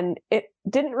surreal, and it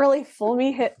didn't really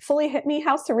fully hit me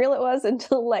how surreal it was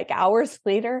until like hours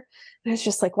later. And it's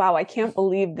just like, wow, I can't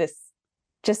believe this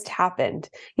just happened.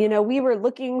 You know, we were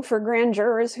looking for grand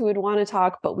jurors who would want to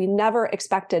talk, but we never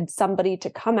expected somebody to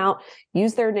come out,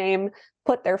 use their name,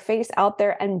 put their face out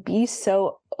there, and be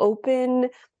so open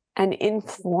and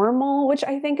informal, which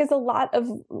I think is a lot of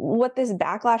what this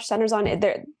backlash centers on.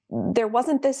 There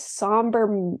wasn't this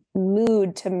somber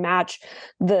mood to match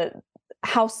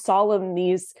how solemn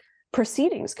these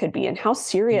proceedings could be and how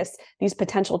serious these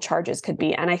potential charges could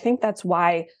be. And I think that's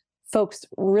why folks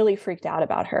really freaked out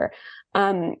about her.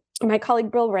 My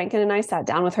colleague Bill Rankin and I sat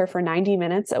down with her for 90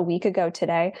 minutes a week ago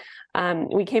today.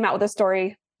 We came out with a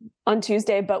story on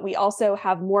Tuesday, but we also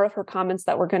have more of her comments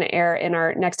that we're going to air in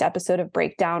our next episode of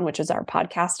Breakdown, which is our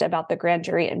podcast about the grand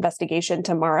jury investigation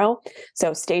tomorrow.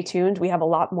 So stay tuned. We have a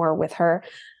lot more with her.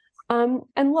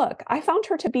 And look, I found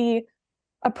her to be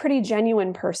a pretty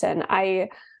genuine person. I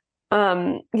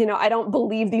don't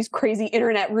believe these crazy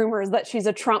internet rumors that she's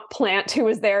a Trump plant who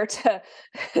was there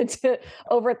to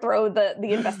overthrow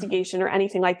the investigation or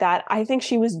anything like that. I think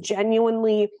she was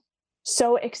genuinely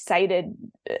so excited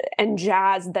and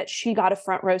jazzed that she got a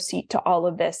front row seat to all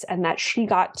of this, and that she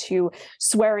got to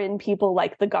swear in people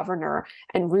like the governor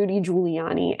and Rudy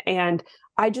Giuliani. And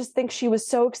I just think she was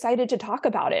so excited to talk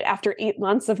about it after 8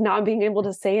 months of not being able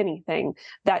to say anything,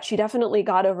 that she definitely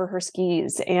got over her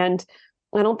skis. And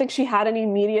I don't think she had any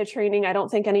media training. I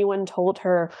don't think anyone told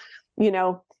her,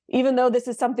 even though this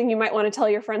is something you might want to tell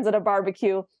your friends at a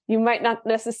barbecue, you might not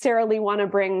necessarily want to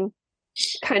bring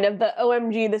kind of the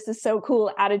OMG, this is so cool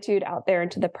attitude out there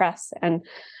into the press. And,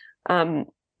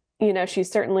 she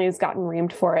certainly has gotten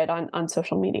reamed for it on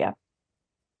social media.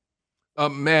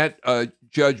 Matt,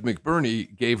 Judge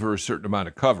McBurney gave her a certain amount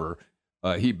of cover.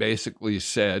 He basically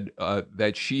said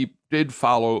that she did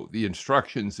follow the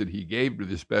instructions that he gave to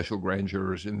the special grand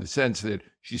jurors, in the sense that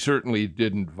she certainly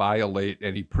didn't violate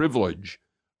any privilege,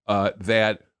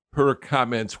 that her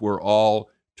comments were all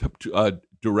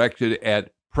directed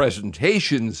at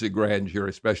presentations the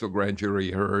special grand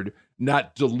jury heard,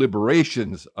 not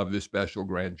deliberations of the special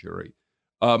grand jury.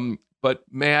 But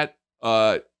Matt,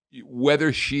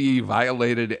 whether she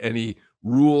violated any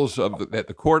rules that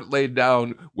the court laid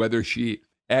down, whether she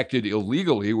acted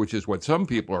illegally, which is what some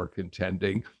people are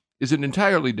contending, is an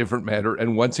entirely different matter,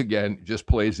 and once again just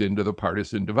plays into the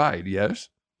partisan divide. Yes?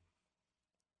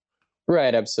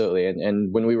 Right, absolutely.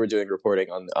 And when we were doing reporting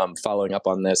on following up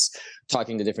on this,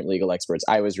 talking to different legal experts,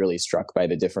 I was really struck by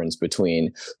the difference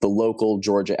between the local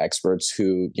Georgia experts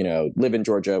who, live in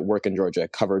Georgia, work in Georgia,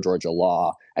 cover Georgia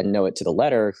law, and know it to the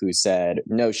letter, who said,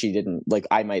 no, she didn't. Like,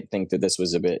 I might think that this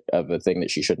was a bit of a thing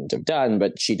that she shouldn't have done,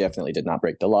 but she definitely did not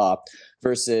break the law,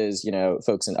 versus,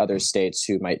 folks in other states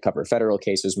who might cover federal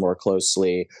cases more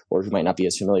closely, or who might not be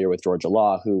as familiar with Georgia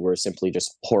law, who were simply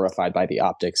just horrified by the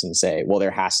optics and say, well,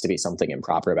 there has to be something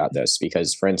improper about this,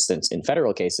 because, for instance, in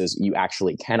federal cases, you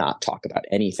actually cannot talk about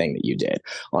anything that you did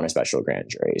on a special grand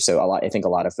jury. So I think a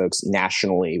lot of folks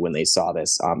nationally, when they saw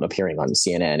this appearing on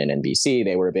CNN and NBC,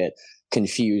 they were a bit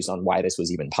confused on why this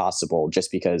was even possible,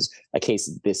 just because a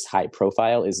case this high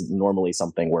profile is normally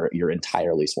something where you're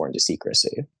entirely sworn to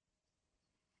secrecy.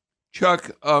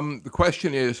 Chuck, the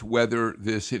question is whether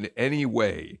this in any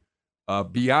way,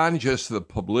 beyond just the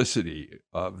publicity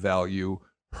value,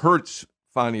 hurts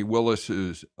Fani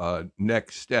Willis's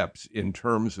next steps in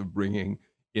terms of bringing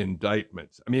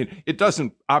indictments. I mean, it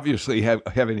doesn't obviously have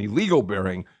any legal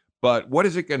bearing, but what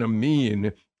is it going to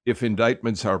mean if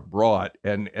indictments are brought,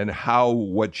 and how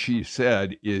what she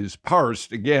said is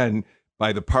parsed, again,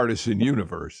 by the partisan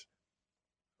universe?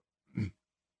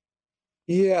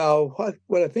 Yeah,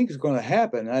 what I think is going to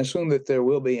happen, I assume that there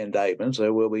will be indictments,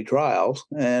 there will be trials,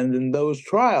 and in those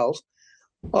trials,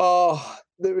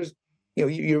 there is,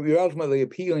 you're ultimately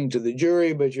appealing to the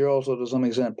jury, but you're also to some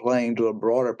extent playing to a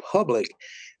broader public.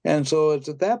 And so it's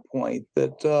at that point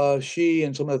that she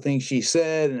and some of the things she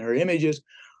said and her images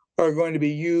are going to be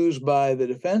used by the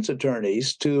defense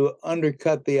attorneys to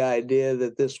undercut the idea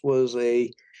that this was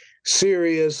a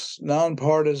serious,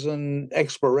 nonpartisan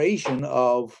exploration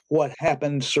of what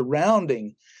happened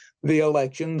surrounding the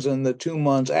elections and the 2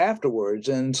 months afterwards.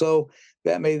 And so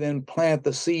that may then plant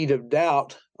the seed of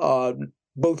doubt,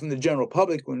 both in the general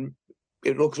public, when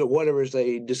it looks at whatever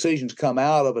decisions come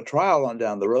out of a trial on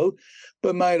down the road,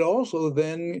 but might also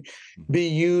then be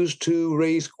used to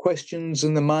raise questions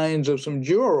in the minds of some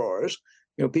jurors,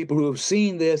 people who have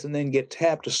seen this and then get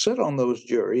tapped to sit on those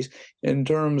juries in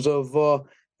terms of,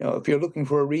 if you're looking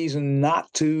for a reason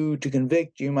not to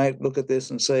convict, you might look at this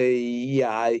and say,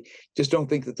 yeah, I just don't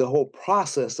think that the whole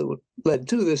process that led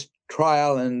to this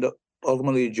trial and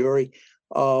ultimately a jury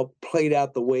played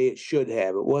out the way it should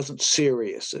have. It wasn't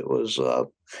serious. It was,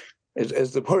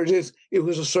 as the word is, it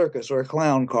was a circus or a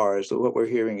clown car, is what we're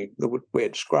hearing, the way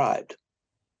it's described.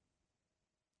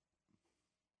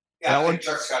 Yeah, I think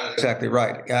Chuck's got it exactly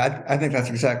right. Yeah, I think that's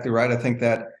exactly right. I think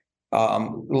that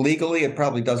legally it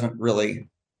probably doesn't really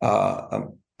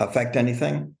affect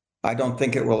anything. I don't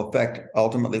think it will affect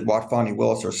ultimately what Fani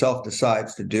Willis herself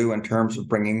decides to do in terms of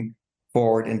bringing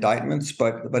forward indictments,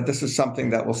 but this is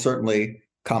something that will certainly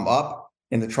come up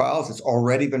in the trials. It's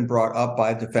already been brought up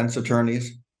by defense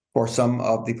attorneys for some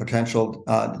of the potential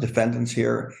defendants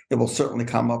here. It will certainly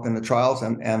come up in the trials,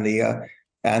 and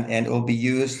it will be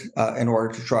used in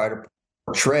order to try to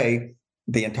portray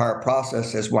the entire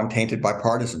process as one tainted by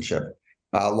partisanship,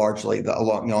 largely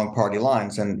along party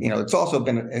lines. And it's also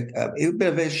been a bit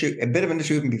of an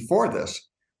issue even before this.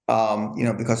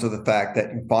 Because of the fact that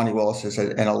Fani Willis is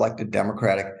an elected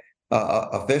Democratic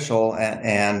official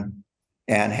and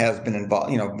has been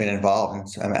involved in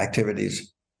some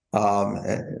activities,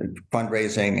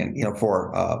 fundraising and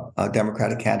for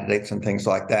Democratic candidates and things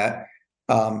like that.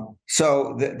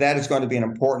 So that is going to be an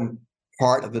important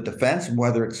part of the defense.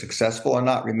 Whether it's successful or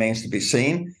not remains to be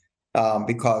seen,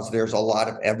 because there's a lot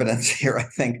of evidence here, I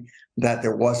think, that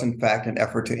there was in fact an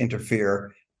effort to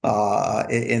interfere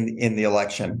in the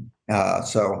election.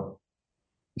 So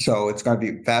it's going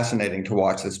to be fascinating to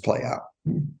watch this play out.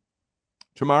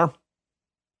 Tamar?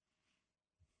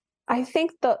 I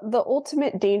think the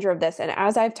ultimate danger of this, and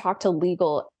as I've talked to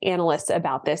legal analysts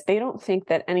about this, they don't think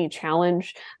that any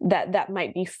challenge that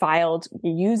might be filed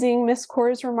using Ms.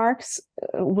 Kaur's remarks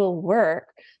will work.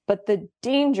 But the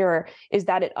danger is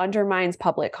that it undermines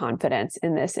public confidence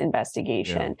in this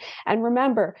investigation. Yeah. And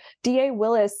remember, DA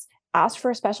Willis asked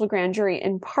for a special grand jury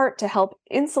in part to help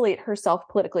insulate herself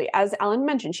politically. As Ellen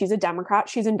mentioned, she's a Democrat.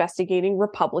 She's investigating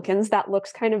Republicans. That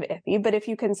looks kind of iffy. But if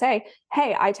you can say,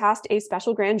 hey, I tasked a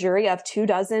special grand jury of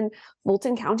 24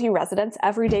 Fulton County residents,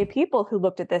 everyday people who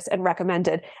looked at this and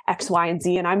recommended X, Y, and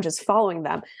Z, and I'm just following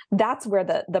them, that's where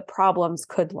the problems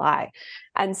could lie.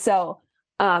 And so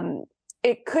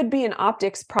it could be an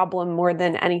optics problem more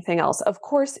than anything else. Of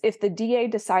course, if the DA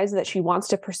decides that she wants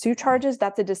to pursue charges,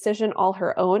 that's a decision all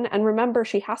her own. And remember,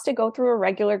 she has to go through a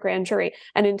regular grand jury,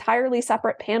 an entirely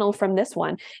separate panel from this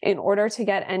one, in order to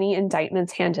get any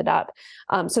indictments handed up.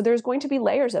 So there's going to be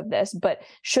layers of this. But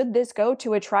should this go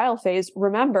to a trial phase,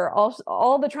 remember,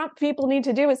 all the Trump people need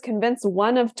to do is convince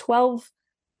one of 12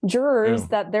 jurors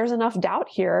that there's enough doubt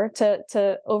here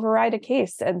to override a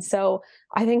case. And so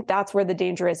I think that's where the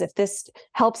danger is, if this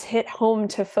helps hit home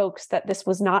to folks that this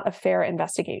was not a fair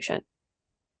investigation.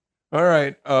 All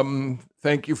right.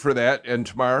 Thank you for that. And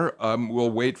Tamar,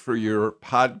 we'll wait for your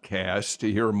podcast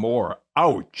to hear more.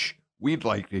 Ouch. We'd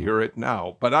like to hear it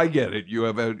now, but I get it. You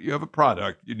have a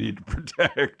product you need to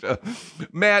protect.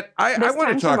 Matt, I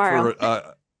want to talk tomorrow.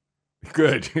 For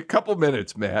good. A couple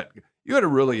minutes, Matt. You had a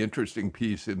really interesting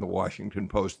piece in the Washington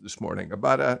Post this morning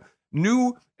about a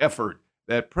new effort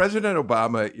that President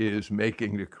Obama is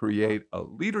making to create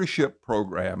leadership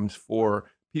programs for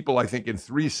people, I think, in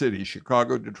 3 cities,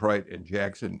 Chicago, Detroit, and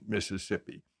Jackson,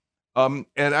 Mississippi. And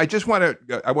I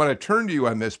want to turn to you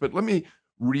on this, but let me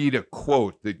read a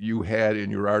quote that you had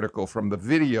in your article from the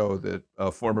video that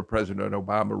former President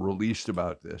Obama released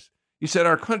about this. He said,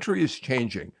 "Our country is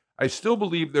changing. I still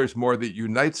believe there's more that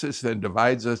unites us than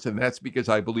divides us, and that's because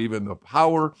I believe in the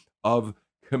power of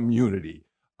community.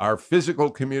 Our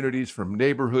physical communities, from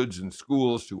neighborhoods and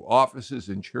schools to offices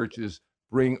and churches,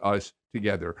 bring us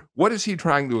together." What is he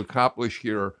trying to accomplish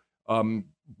here?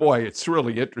 Boy, it's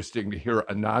really interesting to hear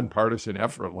a nonpartisan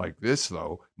effort like this,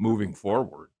 though, moving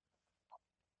forward.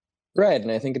 Right.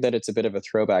 And I think that it's a bit of a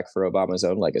throwback for Obama's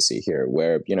own legacy here,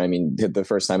 where, the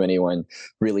first time anyone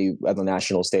really on the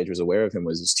national stage was aware of him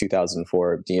was his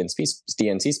 2004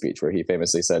 DNC speech, where he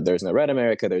famously said, "There's no red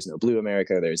America, there's no blue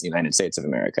America, there's the United States of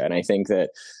America." And I think that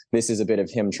this is a bit of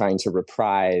him trying to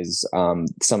reprise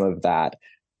some of that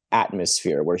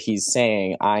atmosphere, where he's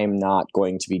saying, I'm not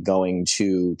going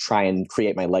to try and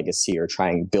create my legacy or try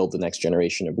and build the next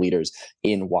generation of leaders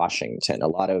in Washington. A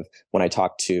lot of when I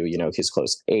talked to, his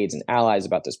close aides and allies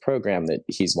about this program that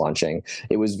he's launching,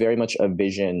 it was very much a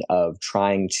vision of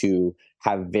trying to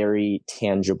have very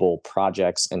tangible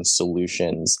projects and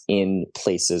solutions in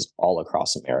places all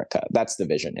across America. That's the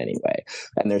vision anyway.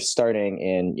 And they're starting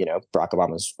in, Barack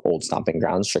Obama's old stomping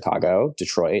grounds, Chicago,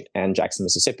 Detroit, and Jackson,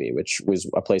 Mississippi, which was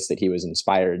a place that he was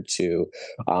inspired to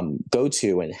go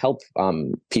to and help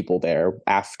people there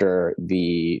after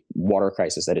the water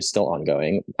crisis that is still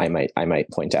ongoing, I might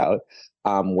point out.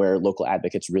 Where local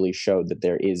advocates really showed that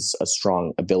there is a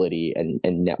strong ability and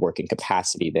networking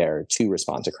capacity there to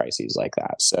respond to crises like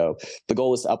that. So the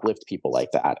goal is to uplift people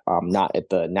like that, not at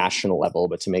the national level,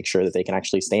 but to make sure that they can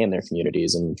actually stay in their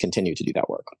communities and continue to do that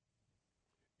work.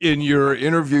 In your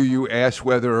interview, you asked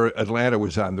whether Atlanta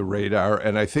was on the radar,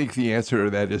 and I think the answer to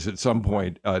that is at some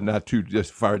point, not too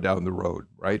just far down the road,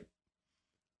 right?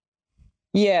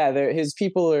 Yeah, his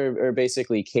people are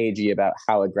basically cagey about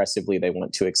how aggressively they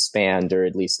want to expand, or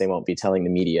at least they won't be telling the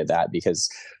media that because,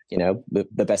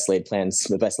 the best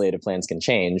laid of plans can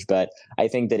change. But I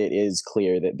think that it is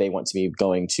clear that they want to be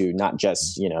going to not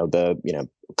just, the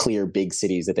clear big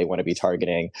cities that they want to be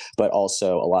targeting, but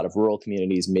also a lot of rural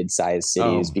communities, mid-sized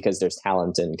cities, because there's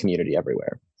talent and community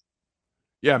everywhere.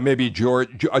 Yeah, maybe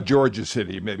Georgia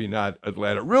City, maybe not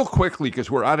Atlanta. Real quickly, because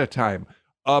we're out of time.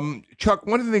 Chuck,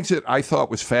 one of the things that I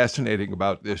thought was fascinating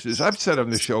about this is I've said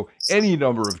on the show any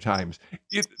number of times,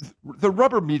 the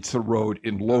rubber meets the road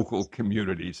in local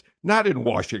communities, not in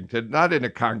Washington, not in a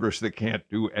Congress that can't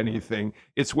do anything.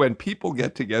 It's when people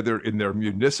get together in their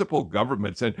municipal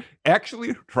governments and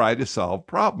actually try to solve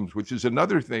problems, which is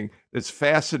another thing that's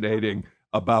fascinating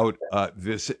about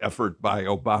this effort by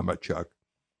Obama, Chuck.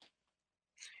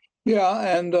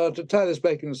 Yeah, and to tie this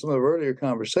back into some of our earlier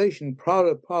conversation, part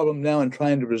of the problem now in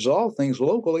trying to resolve things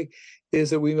locally is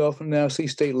that we often now see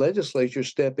state legislatures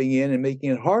stepping in and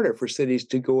making it harder for cities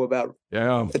to go about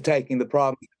attacking the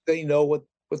problem. They know what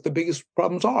the biggest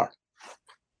problems are.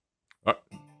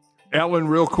 Alan,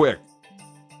 real quick.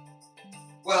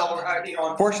 Well,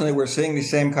 unfortunately, we're seeing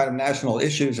these same kind of national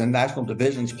issues and national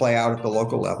divisions play out at the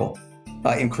local level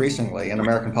increasingly in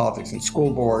American politics and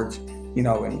school boards,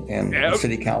 in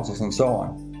city councils and so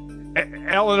on.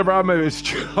 Alan Abramovich,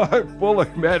 Chuck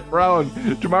Bullock, Matt Brown,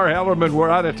 Tamar Hallerman, we're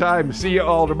out of time. See you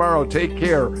all tomorrow. Take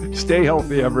care. Stay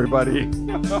healthy, everybody.